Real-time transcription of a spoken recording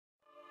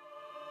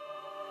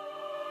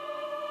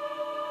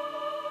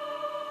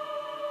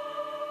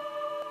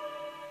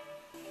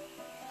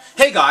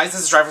Hey guys,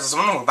 this is Drivers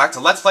and welcome back to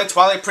Let's Play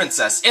Twilight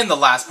Princess. In the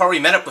last part, we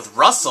met up with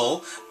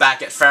Russell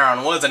back at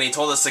Farron Woods, and he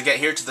told us to get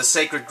here to the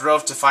Sacred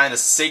Grove to find a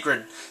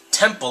sacred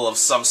temple of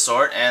some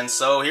sort, and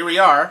so here we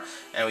are,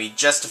 and we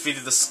just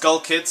defeated the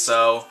Skull Kid,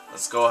 so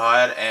let's go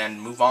ahead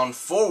and move on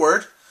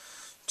forward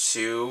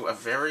to a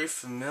very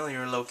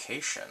familiar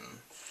location.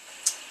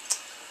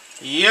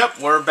 Yep,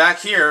 we're back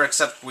here,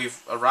 except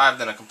we've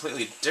arrived in a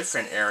completely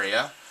different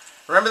area.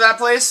 Remember that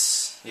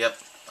place? Yep,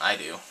 I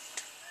do.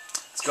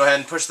 Let's go ahead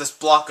and push this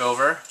block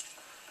over.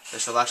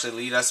 This will actually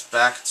lead us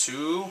back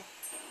to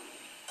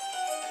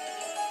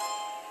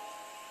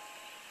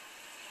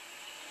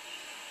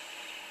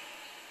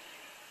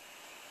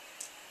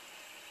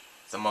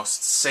the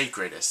most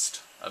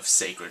sacredest of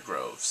sacred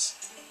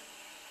groves.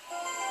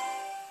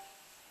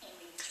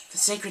 The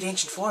sacred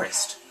ancient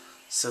forest.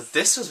 So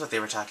this was what they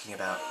were talking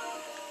about.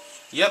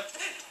 Yep,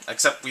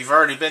 except we've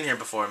already been here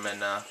before,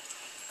 Minna.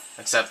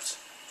 Except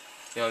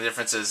the only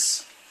difference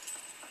is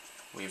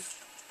we've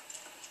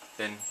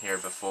been here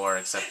before,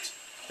 except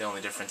the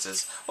only difference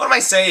is... What am I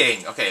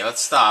saying? Okay,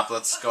 let's stop.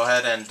 Let's go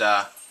ahead and,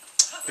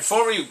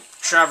 before we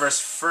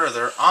traverse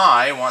further,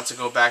 I want to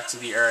go back to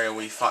the area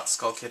we fought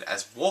Skull Kid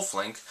as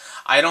Wolflink.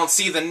 I don't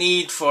see the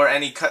need for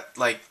any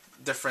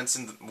difference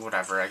in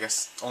whatever, I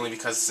guess only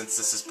because since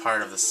this is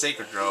part of the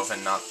Sacred Grove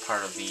and not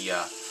part of the,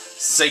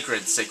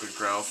 Sacred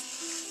Grove.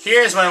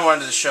 Here's what I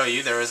wanted to show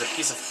you. There is a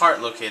piece of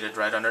heart located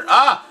right under...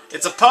 Ah!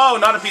 It's a Poe,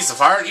 not a piece of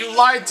heart! You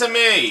lied to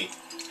me!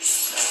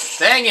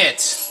 Dang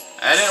it!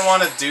 I didn't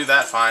want to do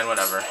that. Fine,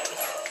 whatever.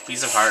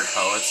 Piece of heart,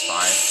 Poe, it's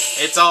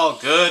fine. It's all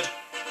good.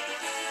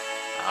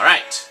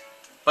 Alright.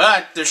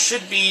 But there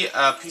should be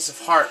a piece of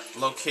heart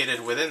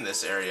located within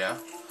this area.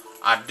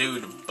 I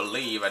do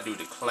believe, I do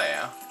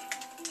declare.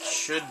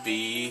 Should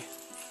be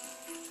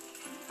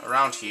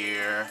around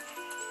here.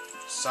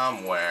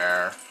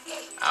 Somewhere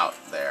out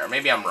there.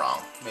 Maybe I'm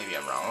wrong. Maybe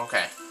I'm wrong.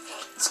 Okay.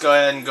 Let's go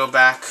ahead and go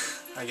back,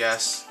 I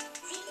guess,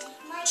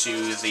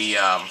 to the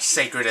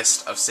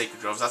sacredest of sacred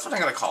groves. That's what I'm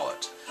going to call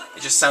it.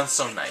 It just sounds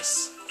so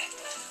nice.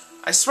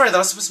 I swear that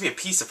was supposed to be a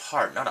piece of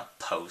heart, not a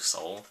Poe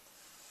soul.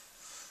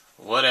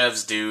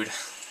 Whatevs, dude.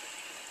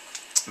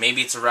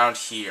 Maybe it's around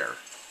here.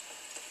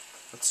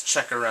 Let's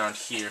check around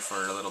here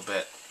for a little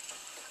bit.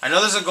 I know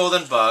there's a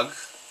golden bug.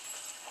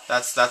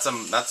 That's a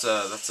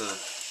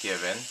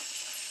given.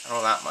 I don't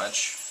know that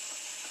much.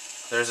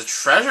 There's a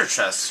treasure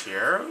chest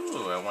here.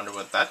 Ooh, I wonder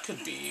what that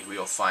could be.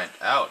 We'll find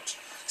out.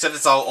 Except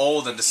it's all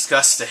old and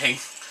disgusting.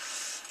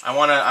 I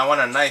want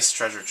a nice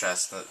treasure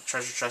chest. A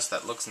treasure chest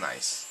that looks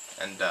nice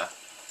and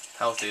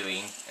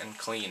healthy and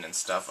clean and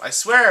stuff. I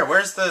swear,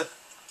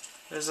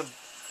 there's a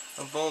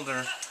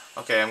boulder.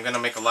 Okay, I'm gonna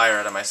make a liar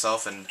out of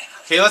myself and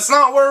okay, let's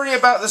not worry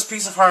about this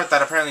piece of heart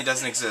that apparently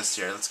doesn't exist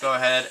here. Let's go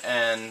ahead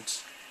and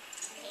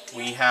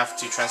we have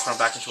to transform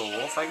back into a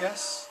wolf, I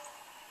guess?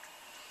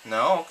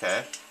 No?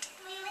 Okay.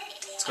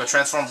 Let's go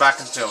transform back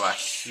into a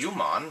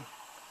human.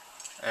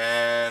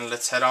 And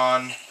let's head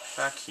on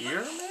back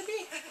here,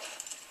 maybe?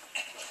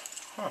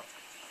 Huh.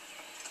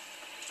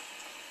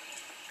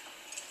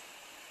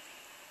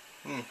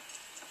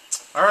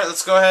 Alright,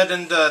 let's go ahead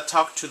and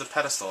talk to the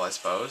pedestal, I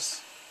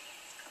suppose.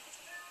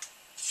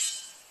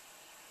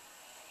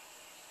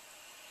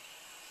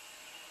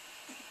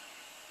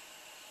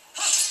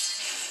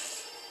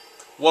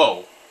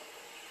 Whoa.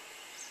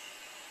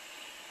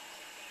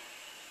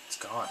 It's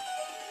gone.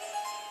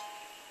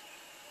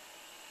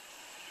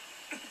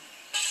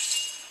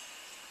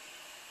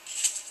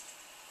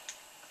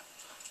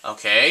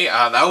 Okay,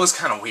 that was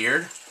kind of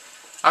weird.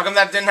 How come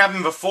that didn't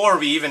happen before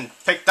we even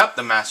picked up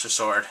the Master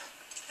Sword?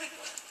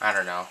 I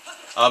don't know.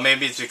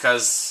 Maybe it's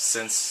because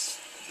since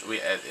we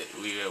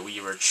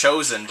were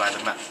chosen by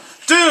the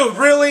Dude,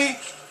 really?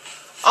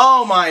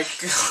 Oh my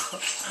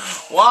god.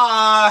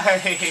 Why?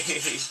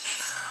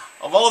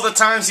 Of all the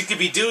times you could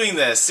be doing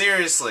this,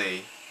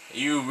 seriously.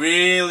 You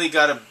really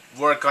gotta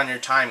work on your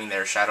timing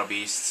there, Shadow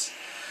Beasts.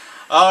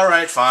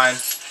 Alright, fine.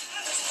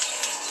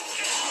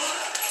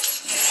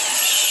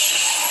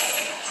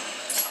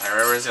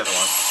 Alright, where's the other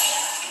one?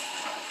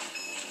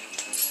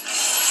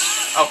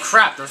 Oh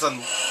crap, there's a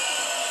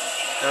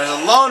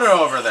loner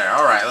over there.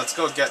 Alright, let's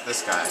go get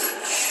this guy.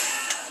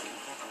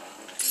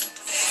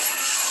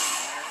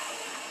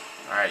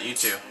 Alright, you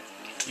two.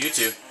 You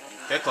two.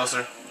 Get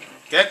closer.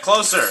 Get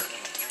closer!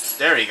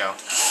 There you go.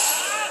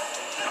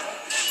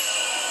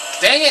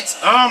 Dang it!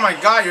 Oh my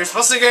god, you're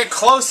supposed to get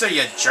closer,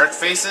 you jerk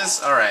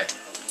faces! Alright.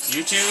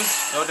 You two,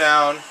 go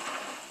down.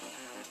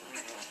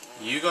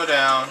 You go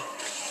down.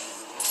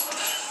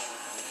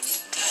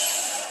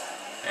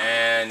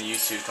 And you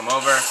two, come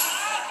over.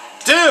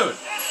 Dude!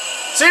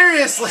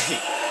 Seriously!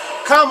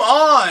 Come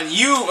on!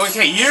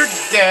 Okay, you're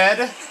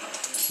dead.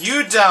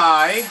 You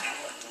die.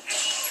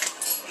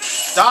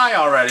 Die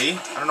already.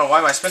 I don't know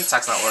why my spin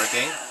attack's not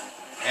working.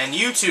 And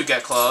you two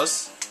get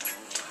close.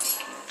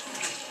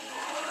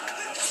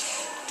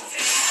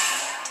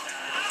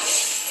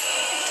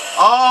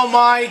 Oh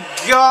my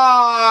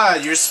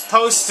god! You're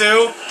supposed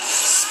to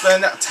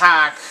spin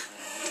attack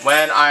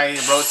when I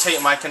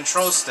rotate my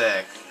control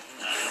stick.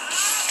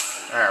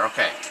 Alright,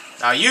 okay.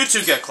 Now you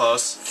two get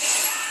close.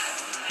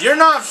 You're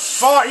not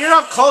far. You're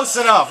not close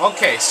enough.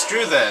 Okay,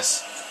 screw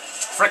this.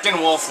 Frickin'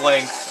 Wolf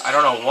Link. I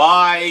don't know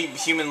why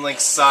Human Link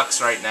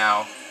sucks right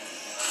now.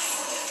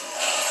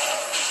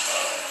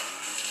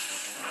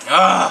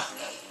 Ugh.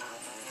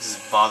 This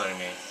is bothering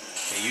me.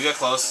 Okay, you get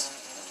close.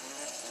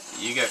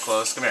 You get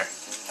close. Come here.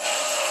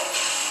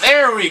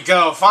 There we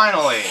go,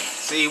 finally!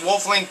 See,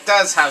 Wolf Link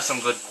does have some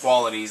good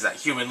qualities that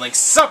Human Link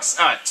sucks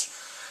at!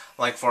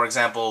 Like, for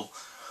example,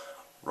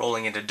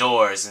 rolling into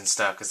doors and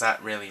stuff, because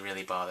that really,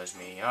 really bothers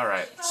me.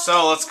 Alright,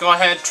 so let's go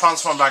ahead and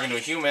transform back into a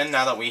human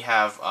now that we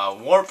have a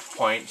warp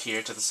point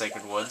here to the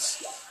Sacred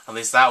Woods. At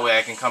least that way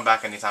I can come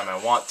back anytime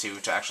I want to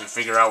actually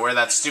figure out where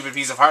that stupid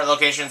piece of heart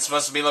location is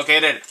supposed to be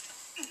located.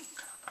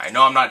 I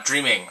know I'm not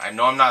dreaming. I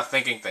know I'm not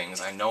thinking things.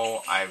 I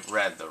know I've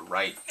read the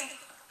right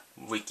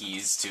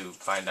wikis to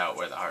find out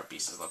where the heart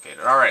piece is located.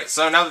 Alright,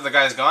 so now that the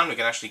guy's gone, we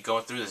can actually go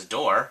through this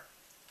door.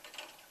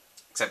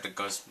 Except it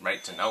goes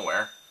right to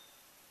nowhere.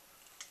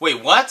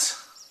 Wait, what?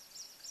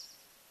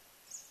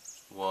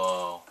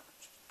 Whoa.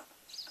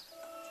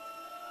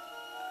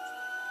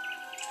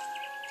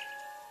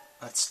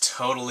 That's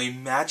totally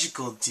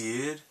magical,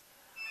 dude.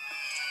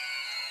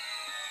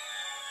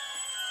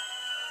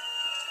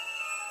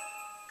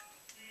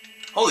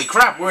 Holy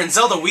crap, we're in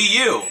Zelda Wii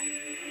U!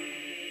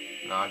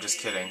 No, I'm just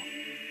kidding.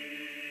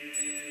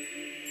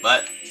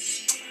 But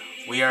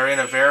we are in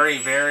a very,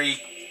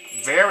 very,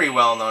 very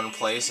well-known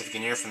place, if you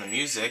can hear from the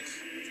music.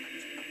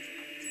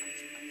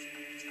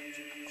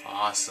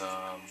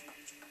 Awesome.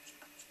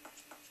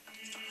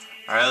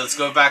 Alright, let's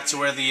go back to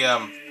where the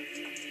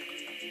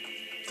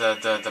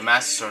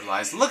Master Sword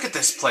lies. Look at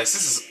this place,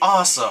 this is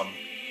awesome!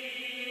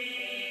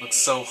 Looks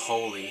so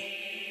holy.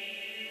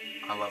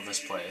 I love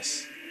this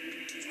place.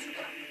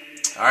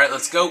 Alright,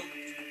 let's go.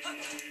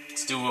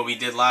 Let's do what we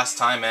did last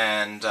time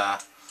and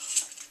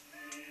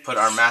put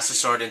our Master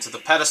Sword into the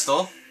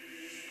pedestal.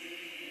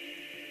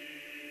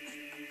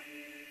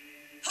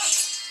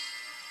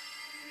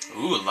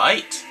 Ooh,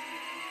 light.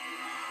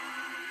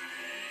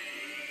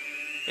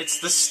 It's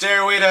the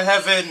stairway to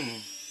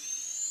heaven.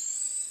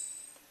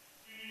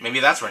 Maybe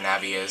that's where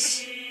Navi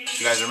is.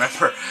 If you guys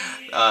remember,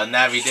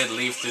 Navi did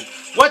leave through...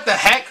 What the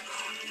heck?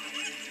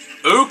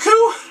 Uku?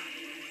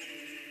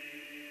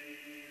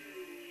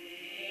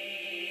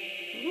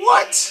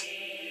 What?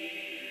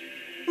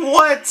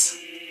 What?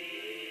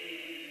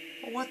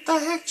 What the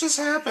heck just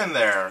happened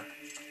there?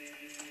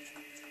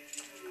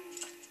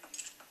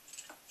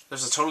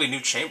 There's a totally new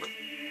chamber.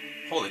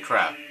 Holy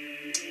crap.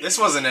 This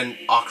wasn't an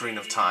Ocarina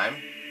of Time.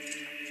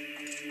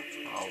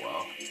 Oh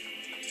well.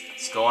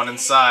 Let's go on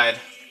inside.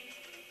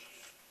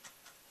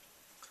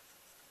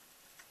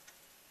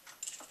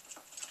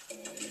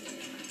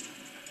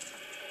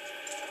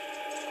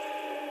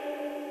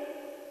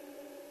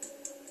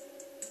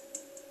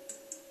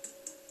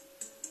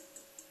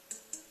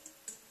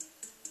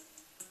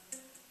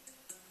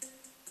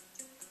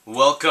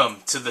 Welcome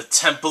to the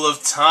Temple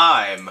of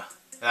Time.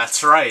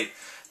 That's right.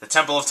 The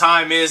Temple of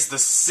Time is the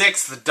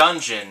 6th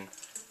dungeon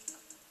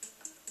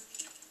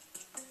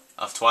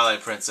of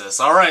Twilight Princess.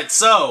 Alright,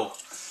 so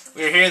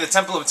we are here in the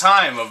Temple of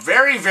Time. A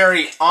very,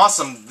 very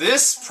awesome...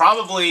 This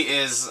probably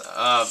is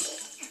a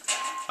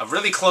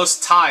really close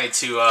tie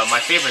to my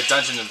favorite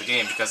dungeon in the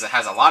game because it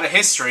has a lot of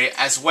history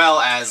as well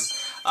as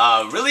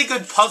really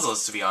good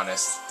puzzles, to be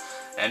honest.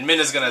 And Min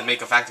is going to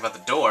make a fact about the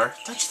door.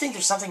 Don't you think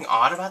there's something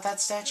odd about that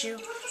statue?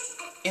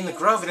 In the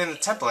grove and in the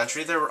temple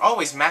entry, there were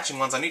always matching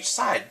ones on each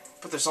side,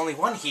 but there's only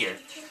one here.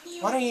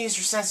 Why don't you use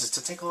your senses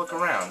to take a look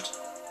around?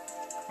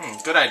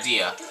 Good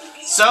idea.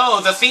 So,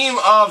 the theme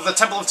of the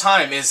Temple of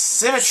Time is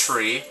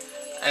symmetry,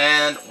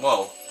 and,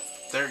 whoa,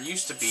 there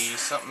used to be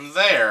something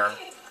there.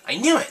 I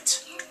knew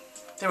it!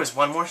 There was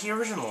one more here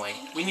originally.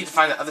 We need to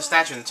find the other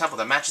statue in the temple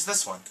that matches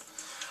this one.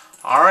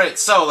 Alright,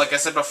 so, like I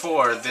said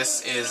before,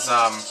 this is,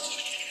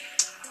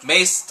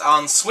 based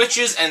on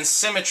switches and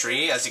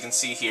symmetry, as you can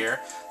see here.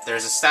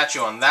 There's a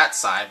statue on that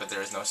side, but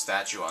there is no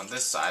statue on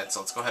this side. So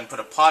let's go ahead and put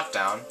a pot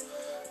down.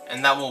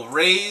 And that will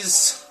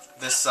raise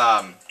this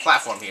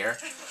platform here.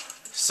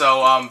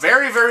 So,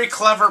 very, very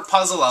clever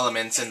puzzle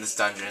elements in this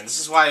dungeon. This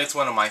is why it's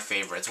one of my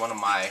favorites. One of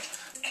my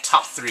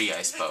top 3,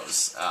 I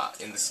suppose,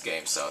 in this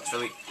game. So it's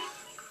really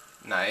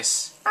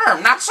nice.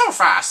 Not so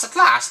fast. At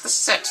last, the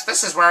 6th.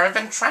 This is where I've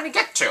been trying to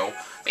get to.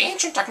 The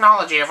ancient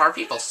technology of our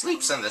people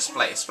sleeps in this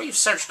place. We've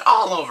searched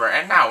all over,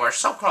 and now we're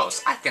so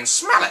close. I can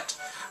smell it.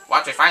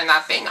 Once we find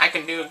that thing, I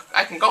can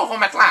go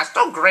home at last.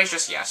 Oh,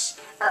 gracious, yes.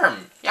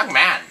 Young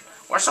man,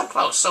 we're so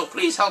close, so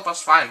please help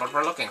us find what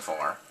we're looking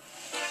for.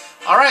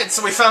 Alright,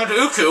 so we found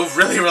Uku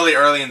really, really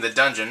early in the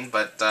dungeon,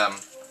 but,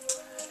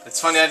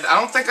 it's funny, I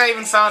don't think I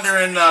even found her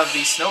in, the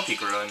Snow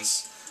Peak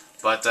ruins.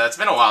 But, it's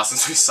been a while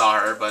since we saw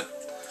her, but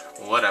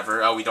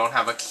whatever. Oh, we don't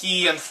have a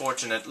key,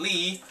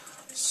 unfortunately.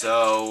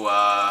 So,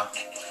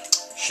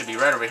 should be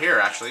right over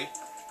here, actually.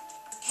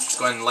 Let's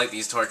go ahead and light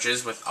these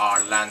torches with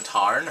our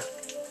lantern.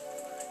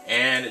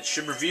 And it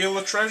should reveal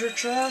a treasure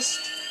chest.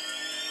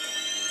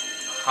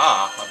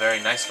 A very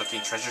nice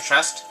looking treasure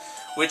chest,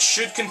 which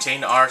should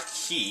contain our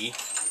key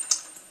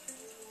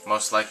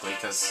Most likely,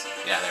 because,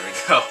 yeah, there we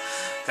go.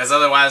 Because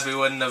otherwise we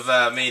wouldn't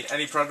have made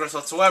any progress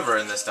whatsoever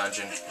in this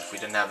dungeon if we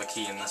didn't have a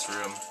key in this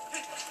room.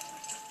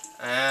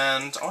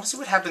 And I want to see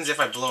what happens if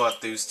I blow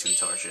out those 2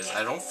 torches.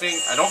 I don't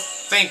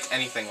think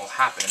anything will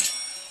happen.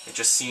 It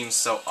just seems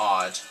so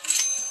odd.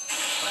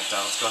 But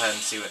let's go ahead and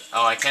see what...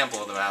 Oh, I can't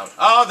blow them out.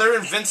 Oh, they're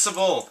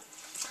invincible!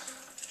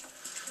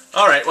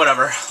 Alright,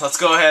 whatever. Let's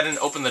go ahead and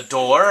open the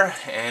door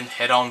and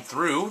head on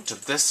through to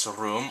this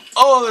room.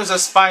 Oh, there's a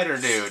spider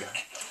dude!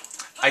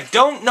 I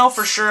don't know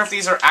for sure if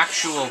these are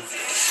actual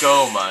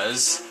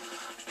gomas,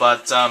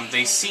 but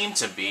they seem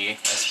to be, I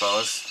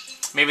suppose.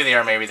 Maybe they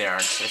are, maybe they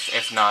aren't.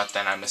 If not,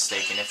 then I'm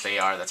mistaken. If they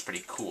are, that's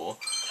pretty cool.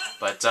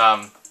 But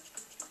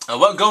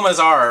what gomas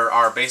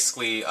are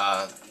basically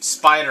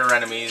spider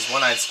enemies,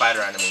 one-eyed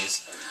spider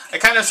enemies. It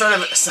kind of sort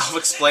of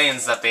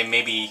self-explains that they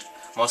maybe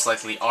most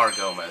likely are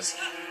gomas.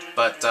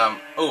 But,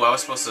 oh, I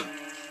was supposed to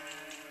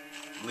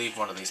leave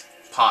one of these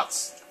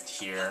pots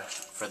here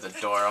for the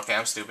door. Okay,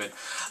 I'm stupid.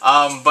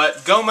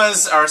 But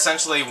gomas are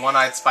essentially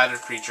one-eyed spider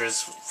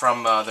creatures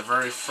from the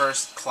very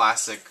first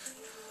classic...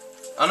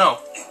 Oh, no.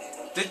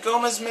 Did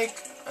gomas make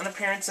an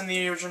appearance in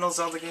the original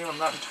Zelda game? I'm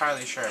not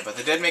entirely sure. But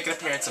they did make an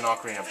appearance in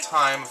Ocarina of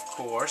Time, of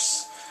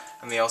course.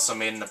 And they also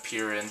made an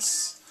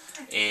appearance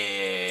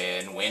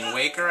in Wind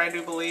Waker, I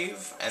do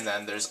believe. And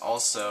then there's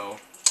also...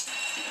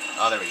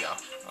 Oh, there we go.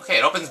 Okay,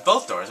 it opens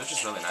both doors, which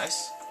is really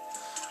nice.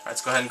 Alright,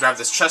 let's go ahead and grab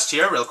this chest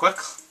here real quick.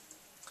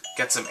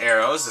 Get some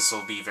arrows. This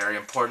will be very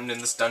important in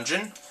this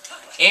dungeon.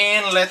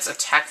 And let's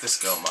attack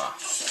this goma.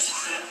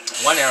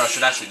 1 arrow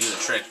should actually do the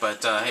trick,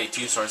 but hey,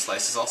 2 sword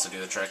slices also do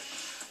the trick.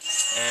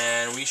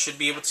 And we should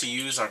be able to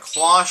use our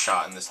claw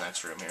shot in this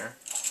next room here.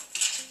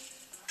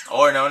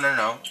 Or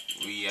no.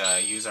 We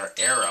use our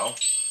arrow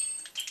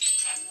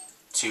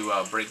to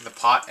break the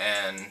pot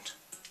and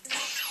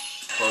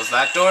close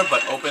that door,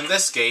 but open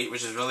this gate,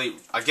 which is really,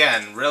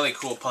 again, really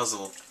cool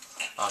puzzle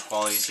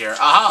qualities here.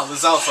 Aha!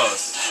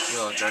 Lizalfos! You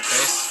little jerk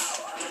face.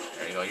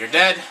 There you go, you're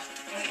dead.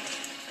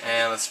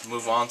 And let's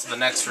move on to the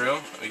next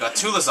room. We got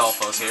 2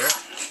 Lizalfos here.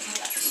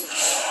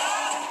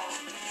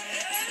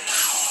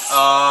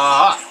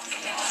 Alright.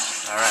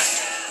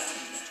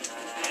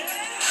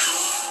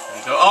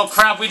 Oh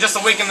crap, we just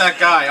awakened that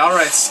guy.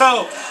 Alright,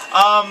 so,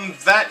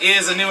 that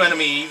is a new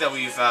enemy that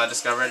we've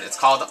discovered. It's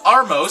called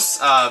Armos.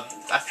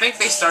 I think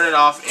they started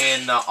off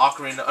in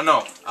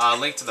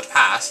Link to the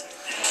Past.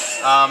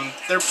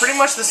 They're pretty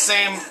much the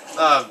same,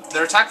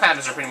 their attack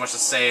patterns are pretty much the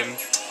same,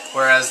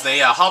 whereas they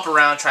hop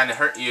around trying to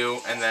hurt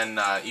you, and then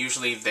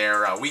usually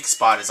their weak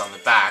spot is on the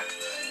back.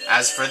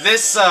 As for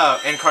this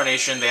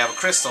incarnation, they have a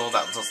crystal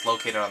that's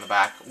located on the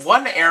back.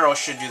 1 arrow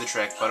should do the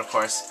trick, but of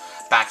course,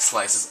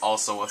 backslice is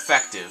also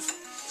effective.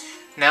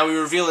 Now we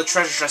reveal a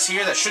treasure chest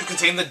here that should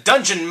contain the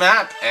dungeon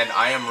map, and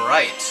I am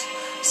right.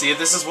 See,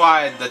 this is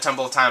why the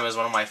Temple of Time is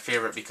one of my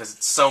favorite, because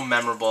it's so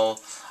memorable.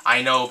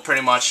 I know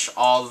pretty much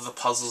all of the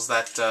puzzles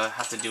that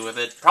have to do with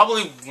it.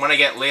 Probably when I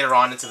get later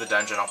on into the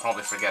dungeon, I'll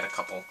probably forget a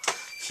couple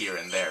here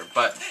and there.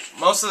 But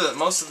most of the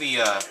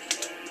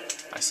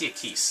I see a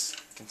Keese.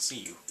 I can see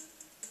you.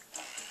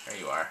 There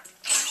you are.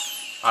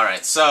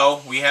 Alright,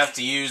 so we have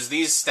to use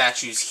these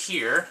statues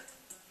here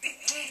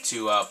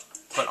to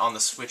put on the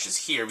switches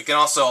here. We can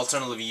also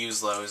alternatively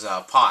use those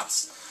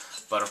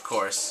pots, but of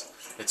course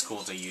it's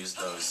cool to use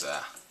those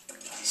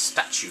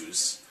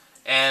statues.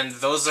 And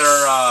those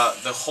are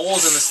the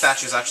holes in the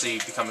statues actually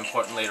become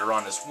important later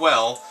on as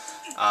well.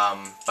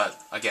 But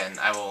again,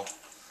 I will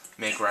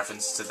make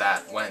reference to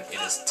that when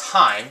it is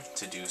time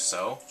to do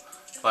so.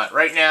 But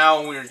right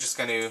now we're just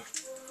going to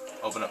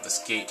open up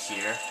this gate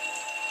here.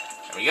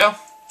 There we go.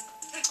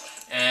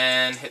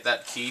 And hit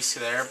that Keese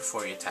there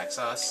before he attacks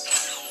us.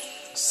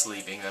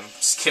 Sleeping them.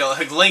 Just kill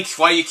Link,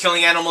 why are you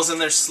killing animals in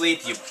their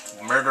sleep, you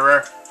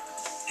murderer?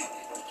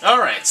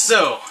 Alright,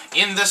 so,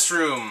 in this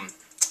room,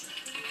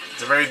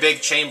 it's a very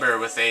big chamber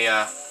with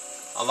a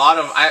lot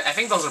of, I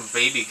think those are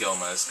baby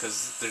gomas,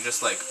 because they're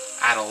just like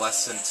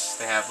adolescent,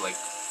 they have like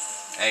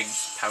egg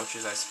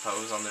pouches, I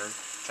suppose, on their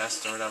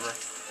chest or whatever.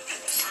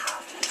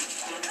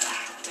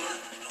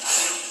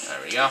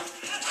 There we go.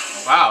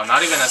 Wow,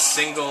 not even a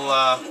single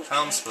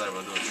palm splitter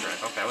will do a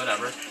trick. Okay,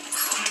 whatever.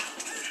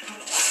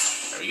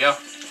 There we go.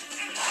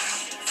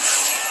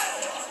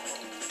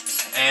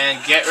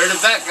 And get rid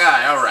of that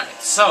guy.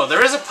 Alright, so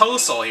there is a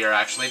postal here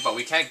actually, but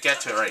we can't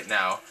get to it right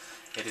now.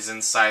 It is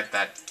inside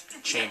that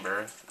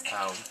chamber,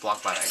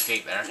 blocked by that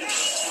gate there.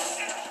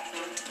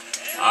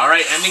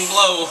 Alright, ending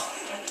blow.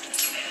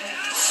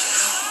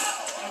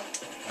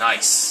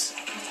 Nice.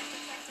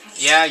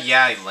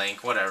 Yeah,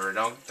 Link, whatever.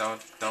 Don't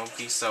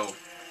be so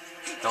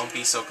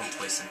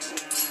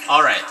complacent.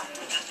 Alright.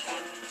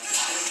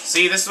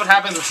 See, this is what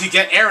happens when you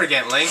get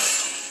arrogant, Link.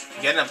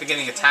 You end up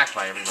getting attacked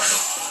by everybody.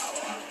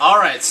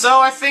 Alright,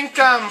 so I think,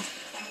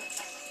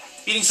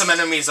 beating some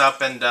enemies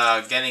up and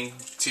getting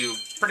to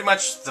pretty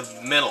much the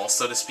middle,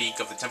 so to speak,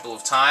 of the Temple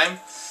of Time.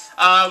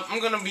 I'm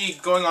going to be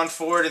going on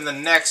forward in the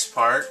next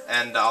part,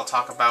 and I'll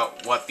talk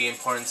about what the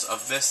importance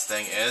of this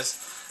thing is.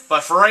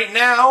 But for right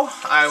now,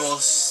 I will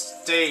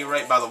stay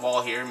right by the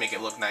wall here, make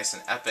it look nice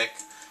and epic.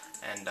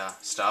 and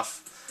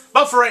stuff.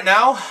 But for right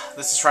now,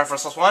 this is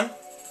Triforce Plus One,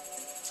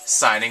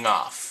 signing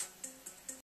off.